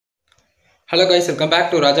Hello guys, welcome back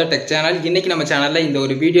to Raja Tech Channel. இன்னைக்கு நம்ம சேனல்ல இந்த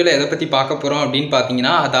ஒரு வீடியோல எதை பத்தி பார்க்க போறோம் அப்படினு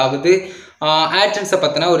பாத்தீங்கன்னா அதாவது AdSense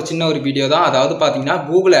பத்தின ஒரு சின்ன ஒரு வீடியோ தான். அதாவது பாத்தீங்கன்னா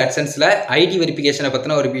Google AdSenseல ID வெரிஃபிகேஷனை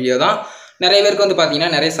பத்தின ஒரு வீடியோ தான். நிறைய பேருக்கு வந்து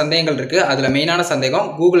பாத்தீங்கன்னா நிறைய சந்தேகங்கள் இருக்கு. அதுல மெயினான சந்தேகம்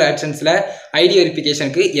Google AdSenseல ID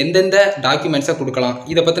வெரிஃபிகேஷனுக்கு எந்தெந்த டாக்குமெண்ட்ஸை கொடுக்கலாம்.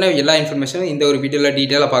 இத பத்தின எல்லா இன்ஃபர்மேஷனும் இந்த ஒரு வீடியோல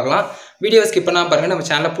டீடைலா பார்க்கலாம். வீடியோ ஸ்கிப் பண்ணாம பாருங்க. நம்ம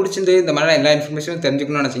சேனலை பிடிச்சிருந்து இந்த மாதிரி எல்லா இன்ஃபர்மேஷனும்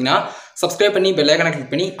தெரிஞ்சுக்கணும்னு நினைச்சீங்கன்னா சப்ஸ்கிரைப் பண்ணி பெல் ஐகானை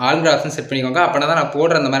கிளிக் பண்ணி ஆல் ஆப்ஷன் செட் பண்ணிக்கோங்க. அப்பனா தான் நான்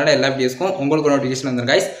போடுற அந்த மாதிரி எல்லா வீடியோஸ்க்கும் உங்களுக்கு நோட்டிஃபிகேஷன் வந்துரும்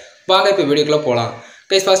गाइस. வாங்க இப்போ வீடியோக்குள்ள போலாம்.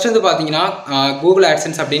 गाइस ஃபர்ஸ்ட் வந்து பாத்தீங்கன்னா Google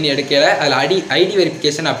AdSense அப்படினு எடுக்கல அதுல ஐடி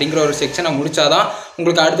வெரிஃபிகேஷன் அப்படிங்கற ஒரு செக்ஷனை முடிச்சாதான்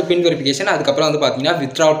உங்களுக்கு அடுத்து பின் வெரிஃபிகேஷன் அதுக்கு அப்புறம் வந்து பாத்தீங்கன்னா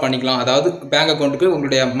வித்ட்ராவல் பண்ணிக்கலாம். அதாவது பேங்க் அக்கவுண்ட்க்கு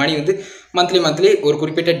உங்களுடைய மணி வந்து மந்த்லி ஒரு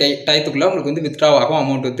குறிப்பிட்ட டயத்துக்குள்ள உங்களுக்கு வந்து வித்ட்ரா ஆகும்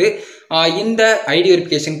அமௌண்ட் வந்து இந்த ஐடி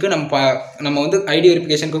வெரிஃபிகேஷனுக்கு நம்ம வந்து ஐடி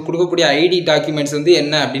வெரிஃபிகேஷனுக்கு கொடுக்கக்கூடிய ஐடி டாக்குமெண்ட்ஸ் வந்து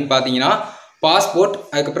என்ன அப்படினு பாத்தீங்கன்னா பாஸ்போர்ட்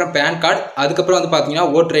அதுக்கப்புறம் பேன் கார்டு அதுக்கப்புறம் வந்து பார்த்தீங்கன்னா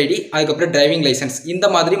ஓட்டர் ஐடி அதுக்கப்புறம் டிரைவிங் லைசன்ஸ் இந்த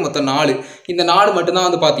மாதிரி மொத்தம் 4 இந்த 4 மட்டும்தான்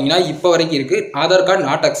வந்து பார்த்தீங்கன்னா இப்போ வரைக்கும் இருக்குது. ஆதார் கார்டு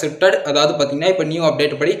நாட் அக்செப்டட் அதாவது பார்த்தீங்கன்னா இப்போ நியூ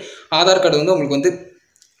அப்டேட் படி ஆதார் கார்டு வந்து உங்களுக்கு வந்து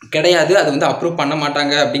கிடையாது அது வந்து அப்ரூவ் பண்ண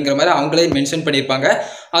மாட்டாங்க அப்படிங்கிற மாதிரி அவங்களே மென்ஷன் பண்ணியிருப்பாங்க.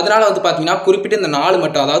 அதனால் வந்து பார்த்தீங்கன்னா குறிப்பிட்ட இந்த 4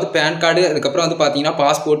 மட்டும் அதாவது பேன் கார்டு அதுக்கப்புறம் வந்து பார்த்தீங்கன்னா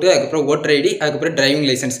பாஸ்போர்ட்டு அதுக்கப்புறம் ஓட்டர் ஐடி அதுக்கப்புறம் டிரைவிங்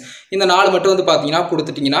லைசன்ஸ் இந்த 4 மட்டும் வந்து பார்த்தீங்கன்னா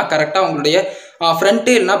கொடுத்துட்டிங்கன்னா கரெக்டாக உங்களுடைய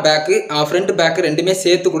ஃப்ரண்ட்டு இல்லைனா பேக்கு ஃப்ரண்ட் பேக்கு ரெண்டுமே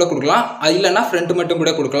சேர்த்து கூட கொடுக்கலாம். அது இல்லைனா ஃப்ரண்ட் மட்டும்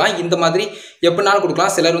கூட கொடுக்கலாம். இந்த மாதிரி எப்படினாலும்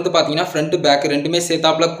கொடுக்கலாம். சிலர் வந்து பார்த்தீங்கன்னா ஃப்ரண்ட் பேக்கு ரெண்டுமே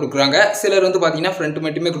சேர்த்தாப்புல கொடுக்குறாங்க. சிலர் வந்து பார்த்தீங்கன்னா ஃப்ரண்ட்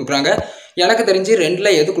மட்டுமே கொடுக்குறாங்க. எனக்கு தெரிஞ்சு ரெண்டில்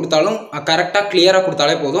எது கொடுத்தாலும் கரெக்டாக கிளியராக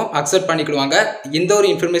கொடுத்தாலே போதும் அக்செப்ட் பண்ணிக்கிடுவாங்க. எந்த ஒரு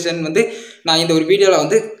இன்ஃபர்மேஷன் வந்து நான் இந்த ஒரு வீடியோவில்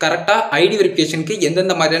வந்து கரெக்டாக ஐடி வெரிஃபிகேஷனுக்கு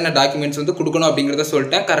எந்தெந்த மாதிரியான டாக்குமெண்ட்ஸ் வந்து கொடுக்கணும் அப்படிங்கிறத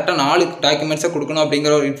சொல்லிட்டேன். கரெக்டாக 4 டாக்குமெண்ட்ஸை கொடுக்கணும்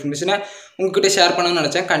அப்படிங்கிற ஒரு இன்ஃபர்மேஷனை உங்ககிட்ட ஷேர் பண்ணணும்னு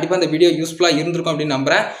நினச்சேன். கண்டிப்பாக இந்த வீடியோ யூஸ்ஃபுல்லாக இருந்திருக்கும் அப்படின்னு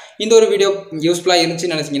நம்புகிறேன். இந்த ஒரு வீடியோ யூஸ்ஃபுல்லாக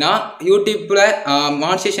இருந்துச்சுன்னு நினச்சிங்கன்னா யூடியூப்பில்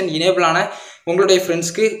மானிட்டேஷன் எனேபிள் ஆன உங்களுடைய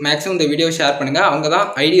ஃப்ரெண்ட்ஸ்க்கு மேக்ஸிமம் இந்த வீடியோ ஷேர் பண்ணுங்கள். அவங்க தான்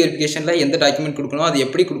ஐடி வெரிஃபிகேஷனில் எந்த டாக்குமெண்ட் கொடுக்கணும் அது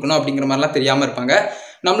எப்படி கொடுக்கணும் அப்படிங்கிற மாதிரிலாம் தெரியாமல் இருப்பாங்க.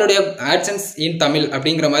 நம்மளுடைய AdSense இன் தமிழ்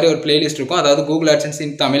அப்படிங்கிற மாதிரி ஒரு பிளேலிஸ்ட் இருக்கும். அதாவது Google AdSense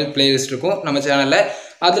இன் தமிழ் பிளேலிஸ்ட் இருக்கும் நம்ம சேனலில்.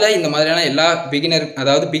 அதில் இந்த மாதிரியான எல்லா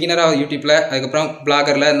பிகினராக யூடியூப்பில் அதுக்கப்புறம்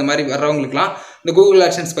பிளாகரில் இந்த மாதிரி வர்றவங்களுக்குலாம் இந்த Google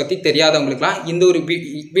AdSense பற்றி தெரியாதவங்களுக்குலாம் இந்த ஒரு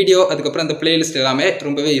வீடியோ அதுக்கப்புறம் இந்த பிளேலிஸ்ட் எல்லாமே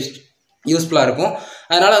ரொம்பவே யூஸ்ஃபுல்லாக இருக்கும்.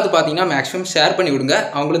 அதனால் வந்து பார்த்தீங்கன்னா மேக்ஸிமம் ஷேர் பண்ணி விடுங்க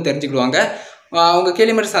அவங்களும் தெரிஞ்சுக்கிடுவாங்க. அவங்க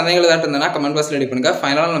கேள்வி மாதிரி சந்தேகங்கள் ஏதாவது இருந்ததுன்னா கமெண்ட் பாக்ஸில் ரெடி பண்ணுங்கள்.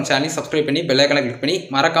 ஃபைனலாக நம்ம சேனலை சப்ஸ்கிரைப் பண்ணி பெல் ஐகானை கிளிக் பண்ணி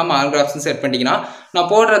மறக்காமல் ஆல் ஆப்ஷன் செட் பண்ணிட்டீங்கன்னா நான்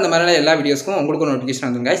போடுற அந்த மாதிரியான எல்லா வீடியோஸ்க்கும் உங்களுக்கு நோட்டிஃபிகேஷன்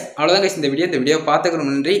வந்துடும் गाइस. அவ்வளோதான் गाइस இந்த வீடியோ பார்த்துக்கிற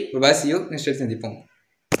நன்றி. பாய், see you next time சந்திப்போம்.